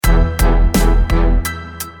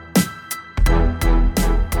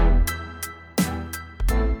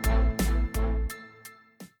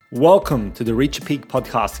Welcome to the Reach a Peak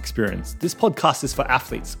podcast experience. This podcast is for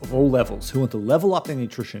athletes of all levels who want to level up their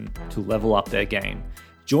nutrition to level up their game.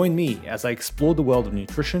 Join me as I explore the world of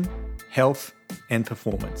nutrition, health, and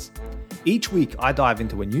performance. Each week, I dive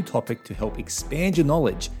into a new topic to help expand your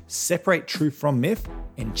knowledge, separate truth from myth,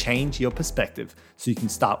 and change your perspective so you can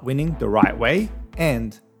start winning the right way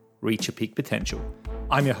and reach your peak potential.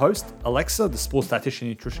 I'm your host, Alexa, the Sports Dietitian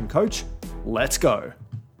Nutrition Coach. Let's go.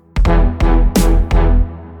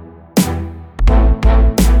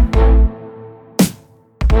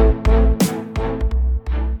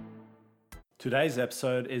 Today's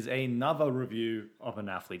episode is another review of an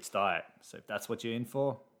athlete's diet. So if that's what you're in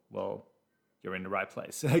for, well, you're in the right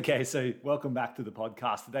place. Okay, so welcome back to the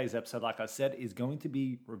podcast. Today's episode, like I said, is going to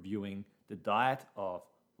be reviewing the diet of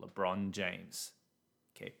LeBron James.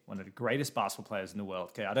 Okay, one of the greatest basketball players in the world.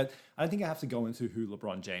 Okay, I don't think I have to go into who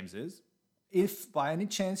LeBron James is. If by any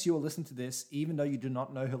chance you will listen to this, even though you do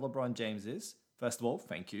not know who LeBron James is, first of all,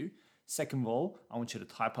 thank you. Second of all, I want you to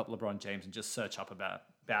type up LeBron James and just search up about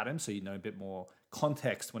him so you know a bit more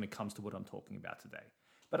context when it comes to what I'm talking about today.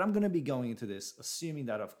 But I'm going to be going into this assuming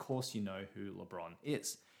that, of course, you know who LeBron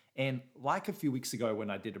is. And like a few weeks ago when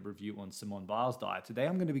I did a review on Simone Biles' diet, today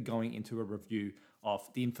I'm going to be going into a review of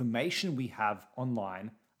the information we have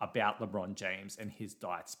online about LeBron James and his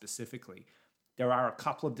diet specifically. There are a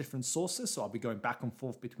couple of different sources, so I'll be going back and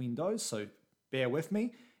forth between those, so bear with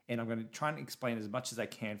me. And I'm going to try and explain as much as I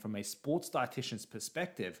can from a sports dietitian's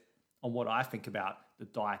perspective on what I think about the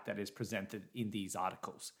diet that is presented in these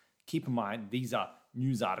articles. Keep in mind, these are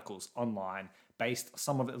news articles online, a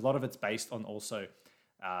lot of it's based on also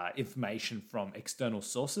information from external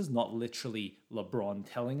sources, not literally LeBron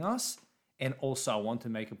telling us. And also I want to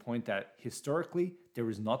make a point that historically, there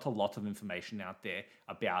is not a lot of information out there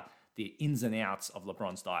about the ins and outs of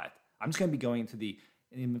LeBron's diet. I'm just going to be going into the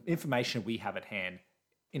information we have at hand,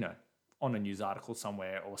 on a news article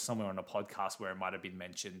somewhere or somewhere on a podcast where it might have been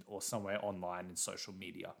mentioned or somewhere online in social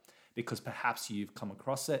media, because perhaps you've come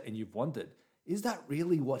across it and you've wondered, is that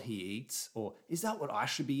really what he eats? Or is that what I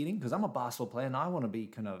should be eating? Because I'm a basketball player and I want to be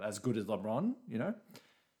kind of as good as LeBron,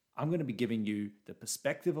 I'm going to be giving you the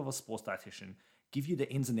perspective of a sports dietitian, give you the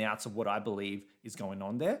ins and outs of what I believe is going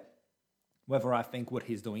on there, whether I think what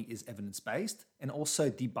he's doing is evidence-based, and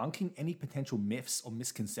also debunking any potential myths or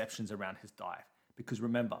misconceptions around his diet. Because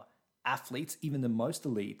remember, athletes, even the most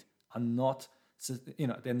elite, are not,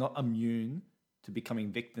 they're not immune to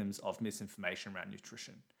becoming victims of misinformation around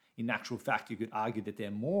nutrition. In actual fact, you could argue that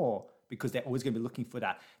they're more because they're always going to be looking for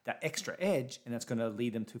that extra edge, and that's going to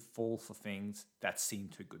lead them to fall for things that seem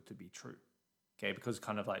too good to be true. Okay, because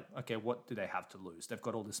kind of like, okay, what do they have to lose? They've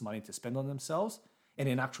got all this money to spend on themselves. And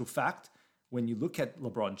in actual fact, when you look at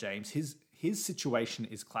LeBron James, his situation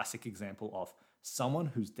is a classic example of someone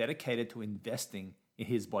who's dedicated to investing in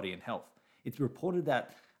his body and health. It's reported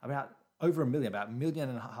that about $1.5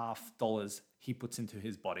 million he puts into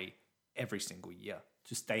his body every single year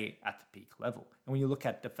to stay at the peak level. And when you look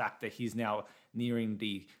at the fact that he's now nearing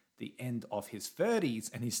the end of his 30s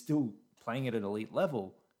and he's still playing at an elite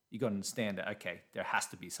level, you got to understand that, okay, there has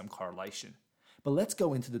to be some correlation. But let's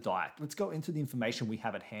go into the diet. Let's go into the information we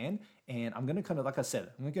have at hand. And I'm going to kind of, like I said,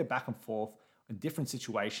 I'm going to go back and forth in different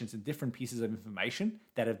situations and different pieces of information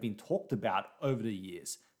that have been talked about over the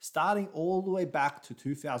years, starting all the way back to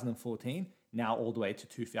 2014, now all the way to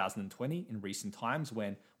 2020 in recent times,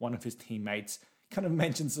 when one of his teammates kind of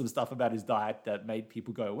mentioned some stuff about his diet that made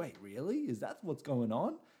people go, wait, really? Is that what's going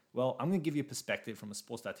on? Well, I'm going to give you a perspective from a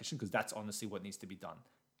sports dietitian because that's honestly what needs to be done.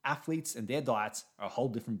 Athletes and their diets are a whole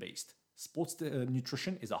different beast. Sports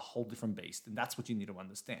nutrition is a whole different beast, and that's what you need to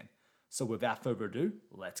understand. So without further ado,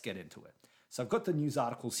 let's get into it. So I've got the news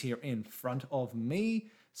articles here in front of me.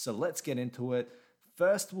 So let's get into it.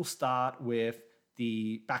 First, we'll start with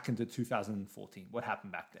back into 2014. What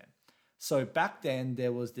happened back then? So back then,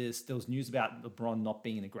 there was news about LeBron not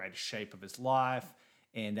being in the greatest shape of his life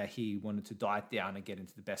and that he wanted to diet down and get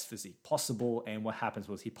into the best physique possible. And what happens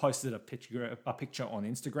was he posted a picture on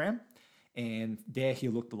Instagram. And there he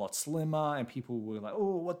looked a lot slimmer and people were like,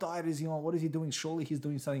 oh, what diet is he on? What is he doing? Surely he's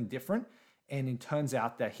doing something different. And it turns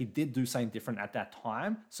out that he did do something different at that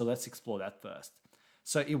time. So let's explore that first.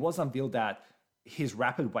 So it was unveiled that his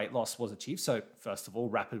rapid weight loss was achieved. So first of all,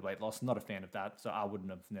 rapid weight loss, not a fan of that. So I wouldn't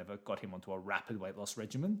have never got him onto a rapid weight loss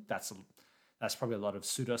regimen. That's probably a lot of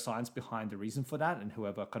pseudoscience behind the reason for that and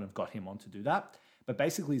whoever kind of got him on to do that. But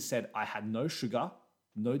basically he said, I had no sugar,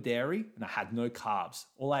 no dairy, and I had no carbs.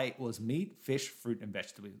 All I ate was meat, fish, fruit, and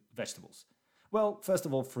vegetables. Well, first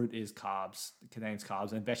of all, fruit is carbs. It contains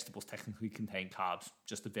carbs, and vegetables technically contain carbs,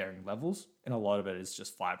 just at varying levels, and a lot of it is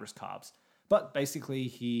just fibrous carbs. But basically,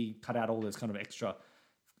 he cut out all those kind of extra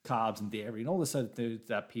carbs and dairy and all this sort of foods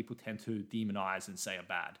that people tend to demonize and say are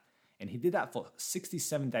bad. And he did that for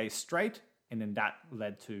 67 days straight. And then that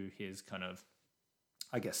led to his kind of,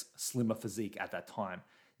 I guess, slimmer physique at that time.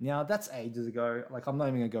 Now, that's ages ago. Like, I'm not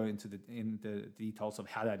even going to go into the details of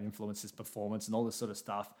how that influenced his performance and all this sort of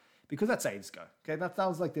stuff, because that's ages ago. Okay, that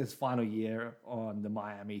was like this final year on the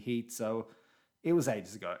Miami Heat. So it was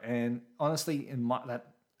ages ago. And honestly,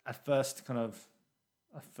 a first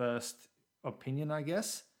opinion, I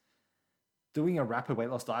guess, doing a rapid weight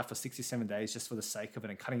loss diet for 67 days just for the sake of it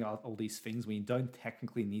and cutting out all these things when you don't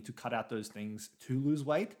technically need to cut out those things to lose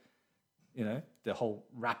weight, the whole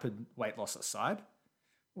rapid weight loss aside,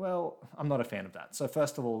 well, I'm not a fan of that. So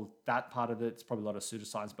first of all, that part of it's probably a lot of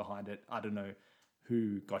pseudoscience behind it. I don't know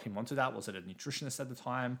who got him onto that. Was it a nutritionist at the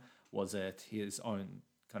time? Was it his own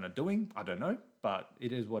kind of doing? I don't know, but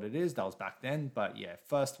it is what it is. That was back then. But yeah,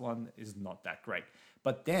 first one is not that great.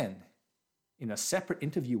 But then in a separate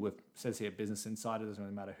interview with, says here, Business Insider, doesn't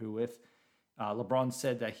really matter who with, LeBron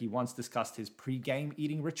said that he once discussed his pre-game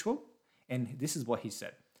eating ritual. And this is what he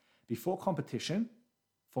said. Before competition,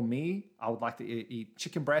 for me, I would like to eat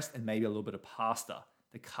chicken breast and maybe a little bit of pasta.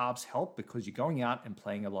 The carbs help because you're going out and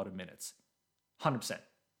playing a lot of minutes. 100%.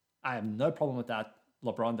 I have no problem with that.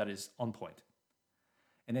 LeBron, that is on point.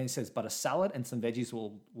 And then he says, but a salad and some veggies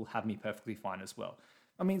will have me perfectly fine as well.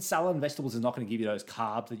 I mean, salad and vegetables is not going to give you those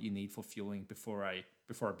carbs that you need for fueling before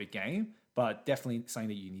a big game, but definitely something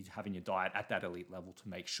that you need to have in your diet at that elite level to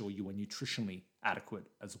make sure you are nutritionally adequate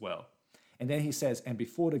as well. And then he says, and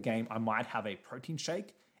before the game, I might have a protein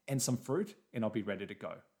shake and some fruit, and I'll be ready to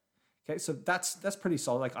go. Okay, so that's pretty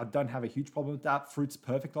solid. Like, I don't have a huge problem with that. Fruit's a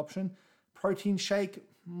perfect option. Protein shake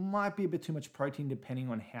might be a bit too much protein depending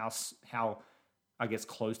on how I guess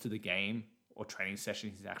close to the game or training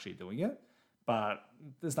session he's actually doing it. But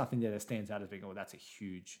there's nothing there that stands out as being, oh, that's a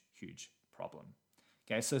huge, huge problem.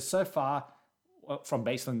 Okay, so far, from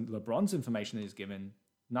based on LeBron's information that he's given,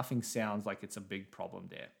 nothing sounds like it's a big problem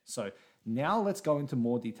there. So now let's go into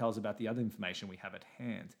more details about the other information we have at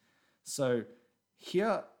hand. So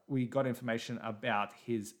here we got information about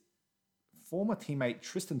his former teammate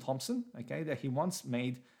Tristan Thompson, okay, that he once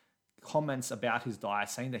made comments about his diet,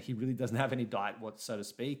 saying that he really doesn't have any diet, so to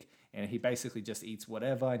speak, and he basically just eats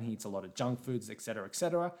whatever, and he eats a lot of junk foods, etc.,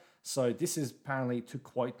 etc. So this is apparently to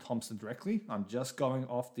quote Thompson directly. I'm just going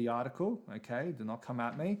off the article, okay? Do not come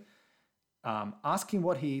at me. Asking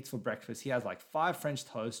what he eats for breakfast, he has like 5 French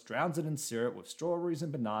toast, drowns it in syrup with strawberries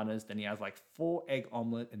and bananas. Then he has like 4 egg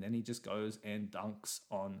omelet, and then he just goes and dunks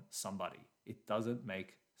on somebody. It doesn't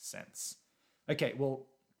make sense. Okay, well,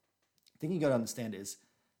 the thing you got to understand is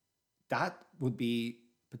that would be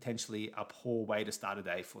potentially a poor way to start a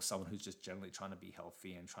day for someone who's just generally trying to be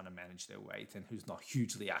healthy and trying to manage their weight and who's not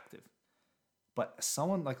hugely active. But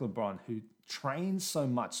someone like LeBron who trains so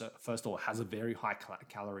much, first of all, has a very high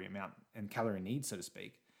calorie amount and calorie need, so to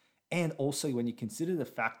speak. And also when you consider the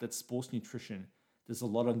fact that sports nutrition, there's a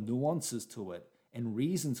lot of nuances to it and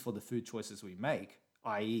reasons for the food choices we make,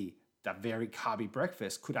 i.e. that very carby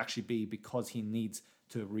breakfast could actually be because he needs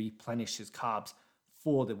to replenish his carbs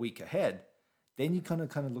for the week ahead, then you kind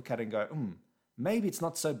of look at it and go, maybe it's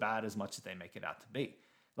not so bad as much as they make it out to be.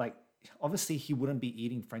 Like, obviously he wouldn't be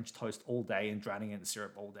eating French toast all day and drowning it in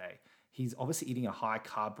syrup all day. He's obviously eating a high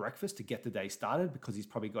carb breakfast to get the day started because he's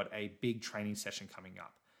probably got a big training session coming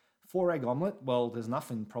up. 4 egg omelet, well, there's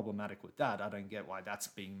nothing problematic with that. I don't get why that's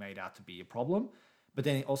being made out to be a problem. But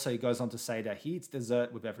then also he goes on to say that he eats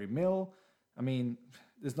dessert with every meal. I mean,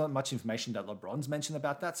 there's not much information that LeBron's mentioned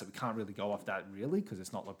about that, so we can't really go off that really because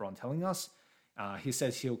it's not LeBron telling us. He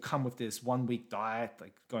says he'll come with this 1-week diet,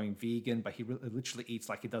 like going vegan, but he literally eats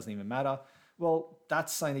like it doesn't even matter. Well,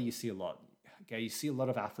 that's something that you see a lot. Okay, you see a lot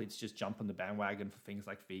of athletes just jump on the bandwagon for things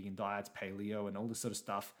like vegan diets, paleo, and all this sort of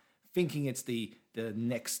stuff, thinking it's the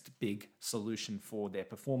next big solution for their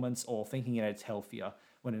performance or thinking that it's healthier,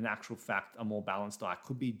 when in actual fact, a more balanced diet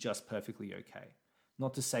could be just perfectly okay.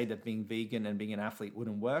 Not to say that being vegan and being an athlete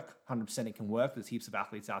wouldn't work. 100% it can work. There's heaps of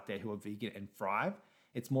athletes out there who are vegan and thrive.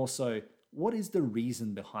 It's more so, what is the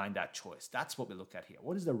reason behind that choice? That's what we look at here.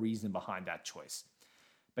 What is the reason behind that choice?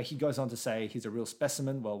 But he goes on to say he's a real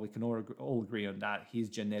specimen. Well, we can all agree on that. He's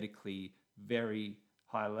genetically very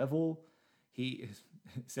high level. He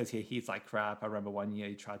says here he eats like crap. I remember one year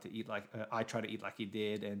I tried to eat like he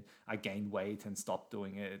did, and I gained weight and stopped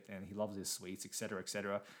doing it. And he loves his sweets, etc.,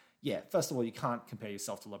 etc. Yeah, first of all, you can't compare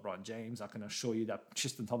yourself to LeBron James. I can assure you that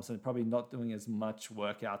Tristan Thompson is probably not doing as much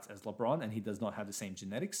workouts as LeBron, and he does not have the same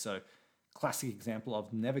genetics. So, classic example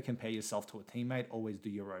of never compare yourself to a teammate. Always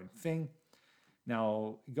do your own thing.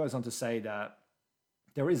 Now, he goes on to say that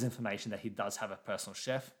there is information that he does have a personal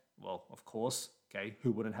chef. Well, of course, okay?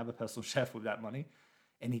 Who wouldn't have a personal chef with that money?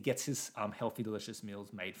 And he gets his healthy, delicious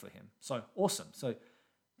meals made for him. So awesome. So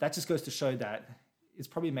that just goes to show that it's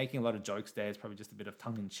probably making a lot of jokes there. It's probably just a bit of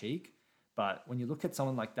tongue in cheek. But when you look at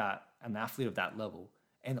someone like that, an athlete of that level,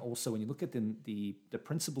 and also when you look at the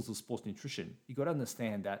principles of sports nutrition, you got to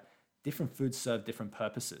understand that different foods serve different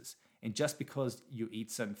purposes. And just because you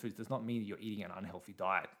eat certain foods does not mean you're eating an unhealthy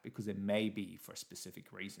diet, because it may be for a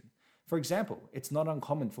specific reason. For example, it's not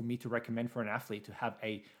uncommon for me to recommend for an athlete to have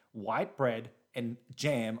a white bread and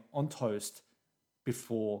jam on toast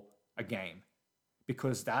before a game,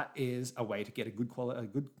 because that is a way to get a good quality,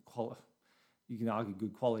 you can argue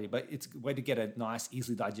good quality, but it's a way to get a nice,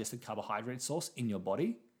 easily digested carbohydrate source in your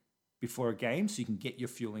body before a game so you can get your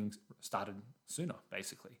fueling started sooner,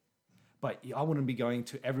 basically. But I wouldn't be going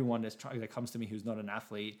to everyone that comes to me who's not an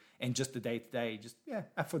athlete and just the day-to-day,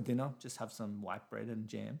 for dinner, just have some white bread and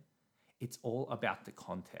jam. It's all about the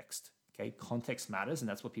context, okay? Context matters, and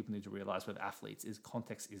that's what people need to realize with athletes is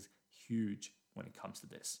context is huge when it comes to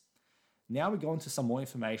this. Now we go into some more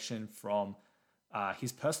information from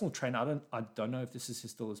his personal trainer. I don't know if this is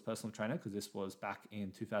still his personal trainer because this was back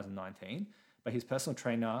in 2019, but his personal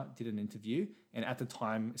trainer did an interview, and at the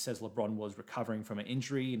time it says LeBron was recovering from an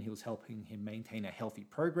injury and he was helping him maintain a healthy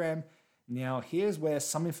program. Now here's where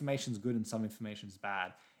some information is good and some information is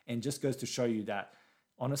bad, and just goes to show you that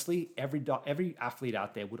honestly, every athlete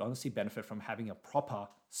out there would honestly benefit from having a proper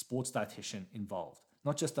sports dietitian involved,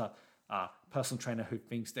 not just a personal trainer who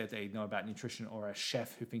thinks that they know about nutrition, or a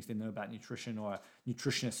chef who thinks they know about nutrition, or a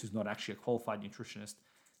nutritionist who's not actually a qualified nutritionist.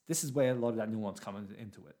 This is where a lot of that nuance comes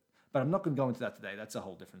into it. But I'm not going to go into that today. That's a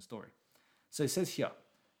whole different story. So it says here,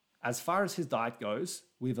 as far as his diet goes,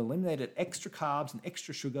 we've eliminated extra carbs and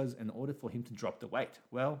extra sugars in order for him to drop the weight.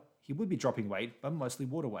 Well, he would be dropping weight, but mostly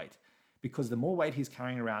water weight, because the more weight he's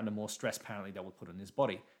carrying around, the more stress apparently that will put on his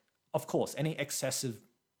body. Of course, any excessive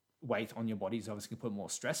weight on your body is obviously going to put more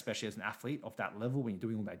stress, especially as an athlete of that level, when you're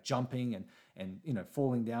doing all that jumping and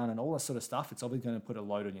falling down and all that sort of stuff. It's obviously going to put a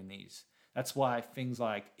load on your knees. That's why things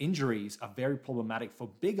like injuries are very problematic for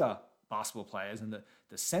bigger basketball players and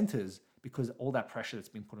the centers, because all that pressure that's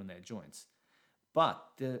been put on their joints. But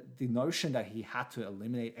the notion that he had to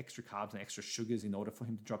eliminate extra carbs and extra sugars in order for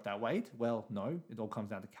him to drop that weight, well, no, it all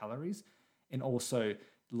comes down to calories. And also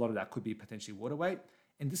a lot of that could be potentially water weight.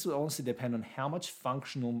 And this will honestly depend on how much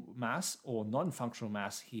functional mass or non-functional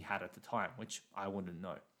mass he had at the time, which I wouldn't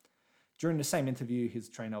know. During the same interview, his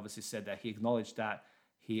trainer obviously said that he acknowledged that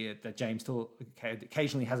James still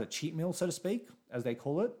occasionally has a cheat meal, so to speak, as they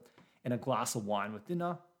call it, and a glass of wine with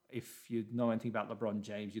dinner. If you know anything about LeBron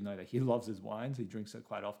James, you know that he loves his wines. He drinks it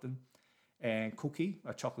quite often. And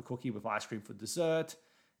a chocolate cookie with ice cream for dessert,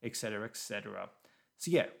 etc., etc.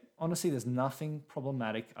 So yeah, honestly, there's nothing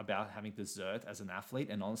problematic about having dessert as an athlete.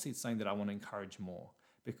 And honestly, it's something that I want to encourage more.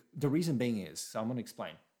 The reason being is, so I'm going to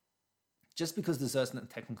explain. Just because dessert's not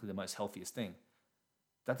technically the most healthiest thing,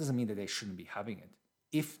 that doesn't mean that they shouldn't be having it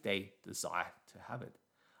if they desire to have it.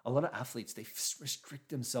 A lot of athletes, they restrict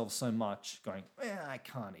themselves so much, going, I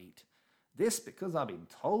can't eat this because I've been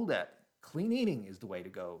told that clean eating is the way to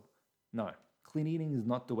go. No, clean eating is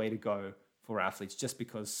not the way to go for athletes just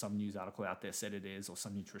because some news article out there said it is, or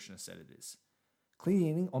some nutritionist said it is. Clean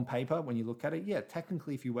eating on paper, when you look at it, yeah,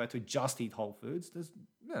 technically if you were to just eat whole foods,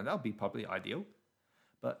 that would be probably ideal.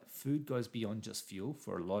 But food goes beyond just fuel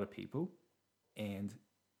for a lot of people, and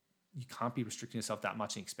you can't be restricting yourself that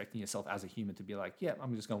much and expecting yourself as a human to be like, yeah,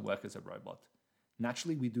 I'm just going to work as a robot.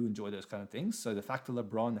 Naturally, we do enjoy those kind of things. So the fact that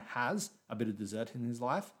LeBron has a bit of dessert in his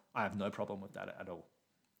life, I have no problem with that at all.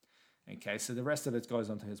 Okay, so the rest of it goes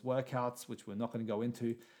on to his workouts, which we're not going to go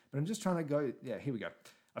into. But I'm just trying to go, here we go.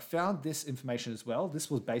 I found this information as well. This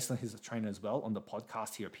was based on his trainer as well on the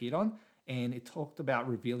podcast he appeared on. And it talked about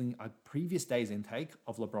revealing a previous day's intake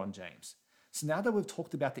of LeBron James. So now that we've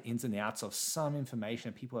talked about the ins and outs of some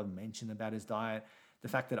information people have mentioned about his diet, the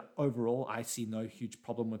fact that overall I see no huge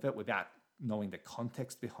problem with it without knowing the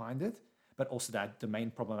context behind it, but also that the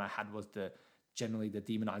main problem I had was generally the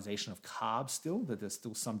demonization of carbs still, that there's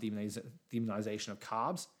still some demonization of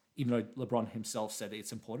carbs, even though LeBron himself said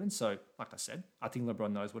it's important. So like I said, I think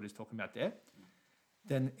LeBron knows what he's talking about there.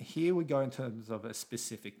 Then here we go in terms of a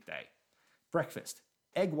specific day. Breakfast.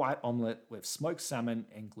 Egg white omelette with smoked salmon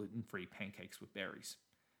and gluten-free pancakes with berries.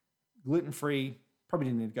 Gluten-free, probably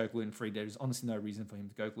didn't need to go gluten-free. There's honestly no reason for him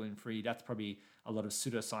to go gluten-free. That's probably a lot of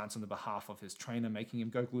pseudoscience on the behalf of his trainer making him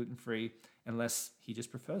go gluten-free, unless he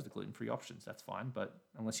just prefers the gluten-free options. That's fine, but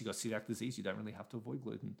unless you've got celiac disease, you don't really have to avoid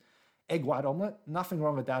gluten. Egg white omelette, nothing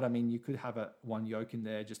wrong with that. I mean, you could have one yolk in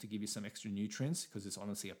there just to give you some extra nutrients, because it's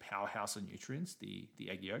honestly a powerhouse of nutrients, the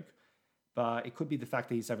egg yolk. but it could be the fact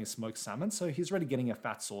that he's having smoked salmon. So he's already getting a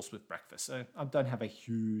fat source with breakfast. So I don't have a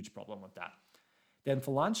huge problem with that. Then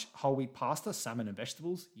for lunch, whole wheat pasta, salmon and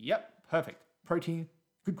vegetables. Yep, perfect. Protein,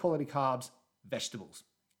 good quality carbs, vegetables.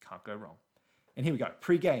 Can't go wrong. And here we go,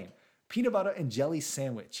 pre-game. Peanut butter and jelly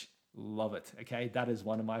sandwich. Love it, okay? That is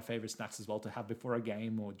one of my favorite snacks as well to have before a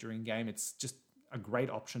game or during game. It's just a great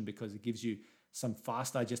option because it gives you some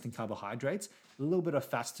fast digesting carbohydrates, a little bit of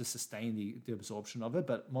fats to sustain the absorption of it,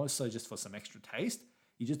 but more so just for some extra taste.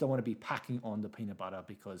 You just don't want to be packing on the peanut butter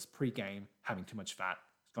because pre-game, having too much fat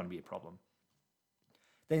is going to be a problem.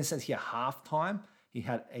 Then it says here, halftime, he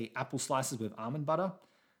had apple slices with almond butter.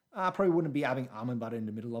 Probably wouldn't be having almond butter in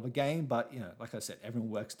the middle of a game, but like I said, everyone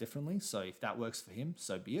works differently. So if that works for him,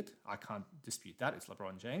 so be it. I can't dispute that. It's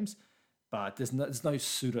LeBron James, but there's no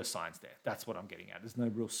pseudoscience there. That's what I'm getting at. There's no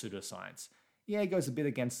real pseudoscience. Yeah, it goes a bit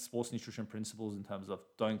against sports nutrition principles in terms of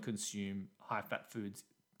don't consume high-fat foods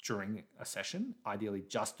during a session. Ideally,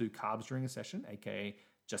 just do carbs during a session, aka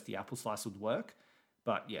just the apple slice would work.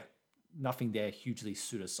 But yeah, nothing there hugely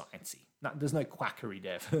pseudoscience-y. There's no quackery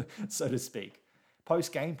there, so to speak.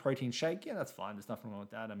 Post-game protein shake, yeah, that's fine. There's nothing wrong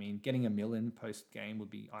with that. I mean, getting a meal in post-game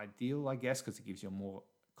would be ideal, I guess, because it gives you a more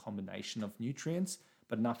combination of nutrients,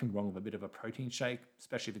 but nothing wrong with a bit of a protein shake,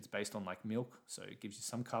 especially if it's based on like milk. So it gives you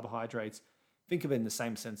some carbohydrates. Think of it in the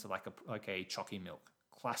same sense of like a chalky milk.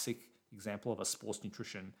 Classic example of a sports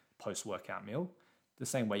nutrition post-workout meal. The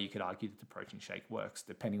same way you could argue that the protein shake works,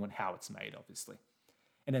 depending on how it's made, obviously.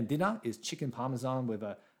 And then dinner is chicken parmesan with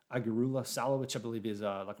a arugula salad, which I believe is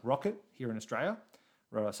like rocket here in Australia.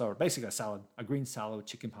 So basically a salad, a green salad with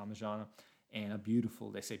chicken parmesan and a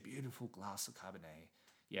beautiful glass of Cabernet.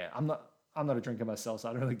 Yeah, I'm not a drinker myself, so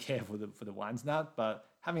I don't really care for the wines now, but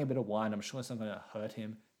having a bit of wine, I'm sure it's not going to hurt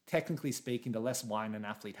him. Technically speaking, the less wine an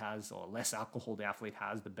athlete has or less alcohol the athlete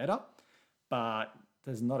has, the better. But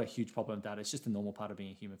there's not a huge problem with that. It's just a normal part of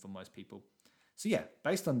being human for most people. So yeah,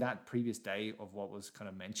 based on that previous day of what was kind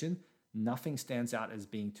of mentioned, nothing stands out as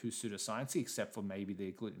being too pseudoscience-y except for maybe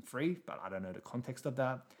the gluten-free, but I don't know the context of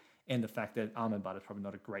that. And the fact that almond butter is probably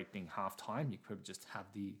not a great thing halftime. You could probably just have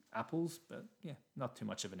the apples, but yeah, not too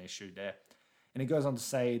much of an issue there. And it goes on to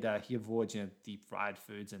say that he avoids deep fried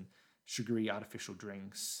foods and sugary artificial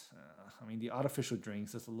drinks. The artificial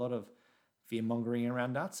drinks, there's a lot of fear-mongering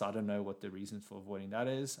around that, so I don't know what the reason for avoiding that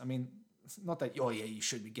is. It's not that, you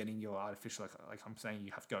should be getting your artificial, like I'm saying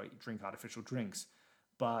you have to go drink artificial drinks,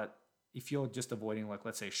 but if you're just avoiding, like,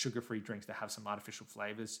 let's say sugar-free drinks that have some artificial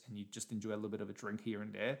flavors and you just enjoy a little bit of a drink here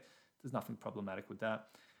and there, there's nothing problematic with that.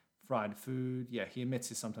 Fried food, yeah, he admits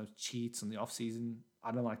he sometimes cheats on the off-season.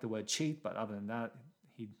 I don't like the word cheat, but other than that,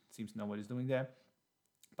 he seems to know what he's doing there.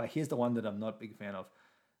 But here's the one that I'm not a big fan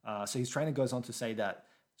of. So his trainer goes on to say that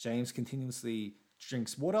James continuously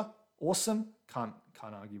drinks water. Awesome. Can't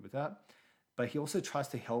argue with that. But he also tries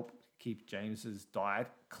to help keep James's diet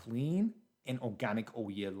clean and organic all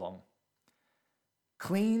year long.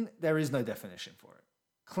 Clean, there is no definition for it.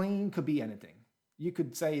 Clean could be anything. You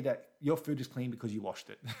could say that your food is clean because you washed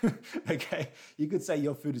it. Okay? You could say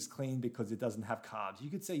your food is clean because it doesn't have carbs. You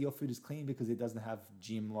could say your food is clean because it doesn't have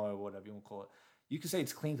GMO or whatever you want to call it. You could say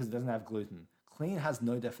it's clean because it doesn't have gluten. Clean has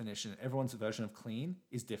no definition. Everyone's version of clean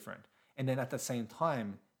is different. And then at the same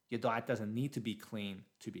time, your diet doesn't need to be clean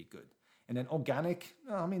to be good. And then organic,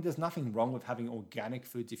 there's nothing wrong with having organic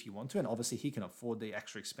foods if you want to. And obviously he can afford the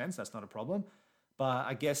extra expense. That's not a problem. But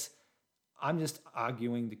I guess I'm just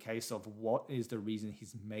arguing the case of what is the reason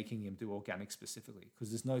he's making him do organic specifically, because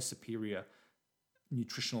there's no superior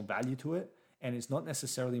nutritional value to it. And it's not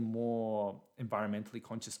necessarily more environmentally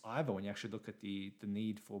conscious either when you actually look at the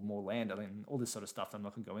need for more land and all this sort of stuff that I'm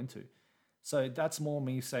not going to go into. So that's more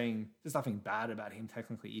me saying there's nothing bad about him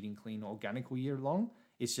technically eating clean or organic all year long.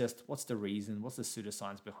 It's just, what's the reason? What's the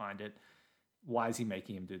pseudoscience behind it? Why is he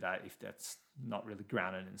making him do that if that's not really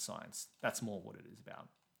grounded in science? That's more what it is about.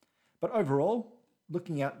 But overall,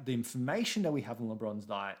 looking at the information that we have on LeBron's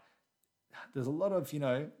diet, there's a lot of,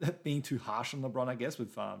 being too harsh on LeBron, I guess,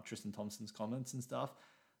 with Tristan Thompson's comments and stuff.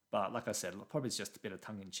 But like I said, probably it's just a bit of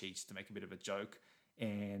tongue-in-cheek to make a bit of a joke.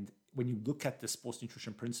 And when you look at the sports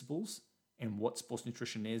nutrition principles and what sports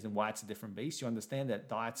nutrition is and why it's a different beast, you understand that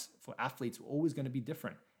diets for athletes are always going to be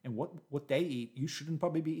different. And what they eat, you shouldn't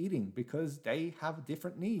probably be eating because they have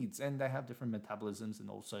different needs and they have different metabolisms and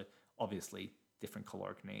also, obviously, different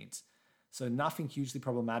caloric needs. So nothing hugely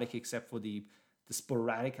problematic except for the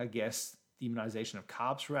sporadic, I guess, demonization of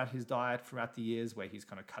carbs throughout his diet throughout the years where he's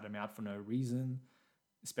kind of cut them out for no reason,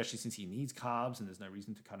 especially since he needs carbs and there's no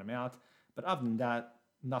reason to cut them out. But other than that,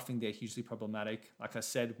 nothing there hugely problematic. Like I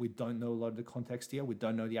said, we don't know a lot of the context here. We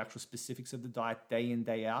don't know the actual specifics of the diet day in,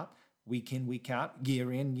 day out. week in, week out,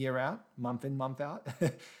 year in, year out, month in, month out.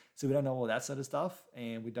 So we don't know all that sort of stuff.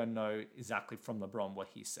 And we don't know exactly from LeBron what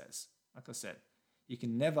he says. Like I said, you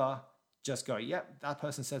can never just go, yep, that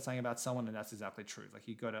person said something about someone and that's exactly true. Like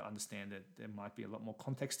you got to understand that there might be a lot more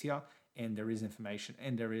context here, and there is information,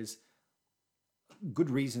 and there is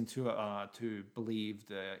good reason to believe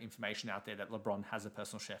the information out there that LeBron has a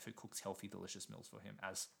personal chef who cooks healthy, delicious meals for him,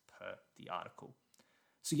 as per the article.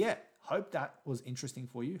 So yeah, hope that was interesting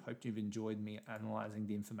for you. Hope you've enjoyed me analyzing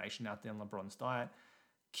the information out there on LeBron's diet.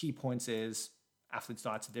 Key points is athletes'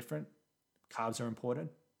 diets are different. Carbs are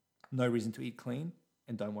important. No reason to eat clean,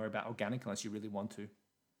 and don't worry about organic unless you really want to.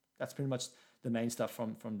 That's pretty much the main stuff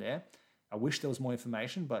from there. I wish there was more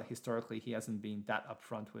information, but historically he hasn't been that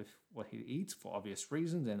upfront with what he eats for obvious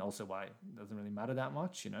reasons, and also why it doesn't really matter that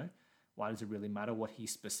much, Why does it really matter what he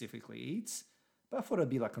specifically eats? But I thought it'd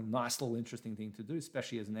be like a nice little interesting thing to do,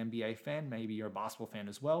 especially as an NBA fan. Maybe you're a basketball fan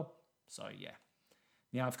as well. So yeah.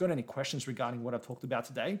 Now, if you've got any questions regarding what I've talked about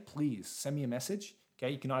today, please send me a message.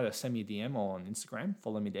 Okay, you can either send me a DM on Instagram,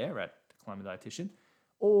 follow me there at The Climbing Dietitian,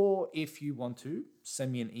 or if you want to,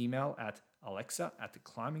 send me an email at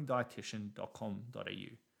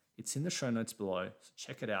alexa@theclimbingdietitian.com.au. It's in the show notes below, so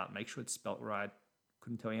check it out. Make sure it's spelt right.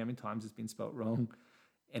 Couldn't tell you how many times it's been spelt wrong.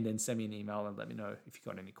 And then send me an email and let me know if you've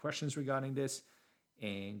got any questions regarding this,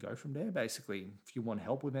 and go from there, basically. If you want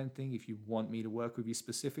help with anything, if you want me to work with you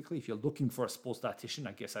specifically, if you're looking for a sports dietitian,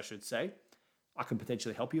 I guess I should say, I can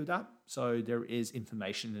potentially help you with that. So there is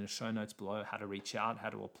information in the show notes below, how to reach out, how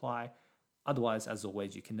to apply. Otherwise, as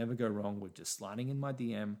always, you can never go wrong with just sliding in my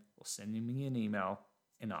DM or sending me an email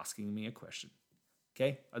and asking me a question.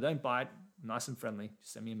 Okay? I don't bite. I'm nice and friendly.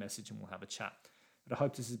 Just send me a message and we'll have a chat. But I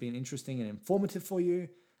hope this has been interesting and informative for you.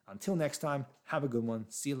 Until next time, have a good one.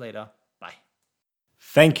 See you later. Bye.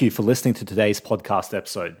 Thank you for listening to today's podcast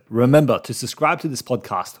episode. Remember to subscribe to this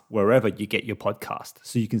podcast wherever you get your podcast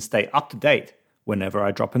so you can stay up to date whenever I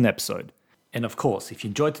drop an episode. And of course, if you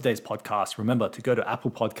enjoyed today's podcast, remember to go to Apple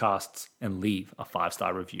Podcasts and leave a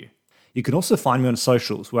 5-star review. You can also find me on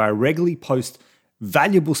socials where I regularly post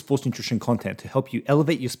valuable sports nutrition content to help you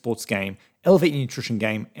elevate your sports game, elevate your nutrition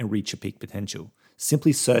game, and reach your peak potential.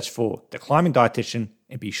 Simply search for The Climbing Dietitian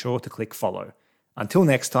and be sure to click follow. Until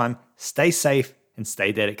next time, stay safe and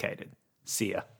stay dedicated. See ya.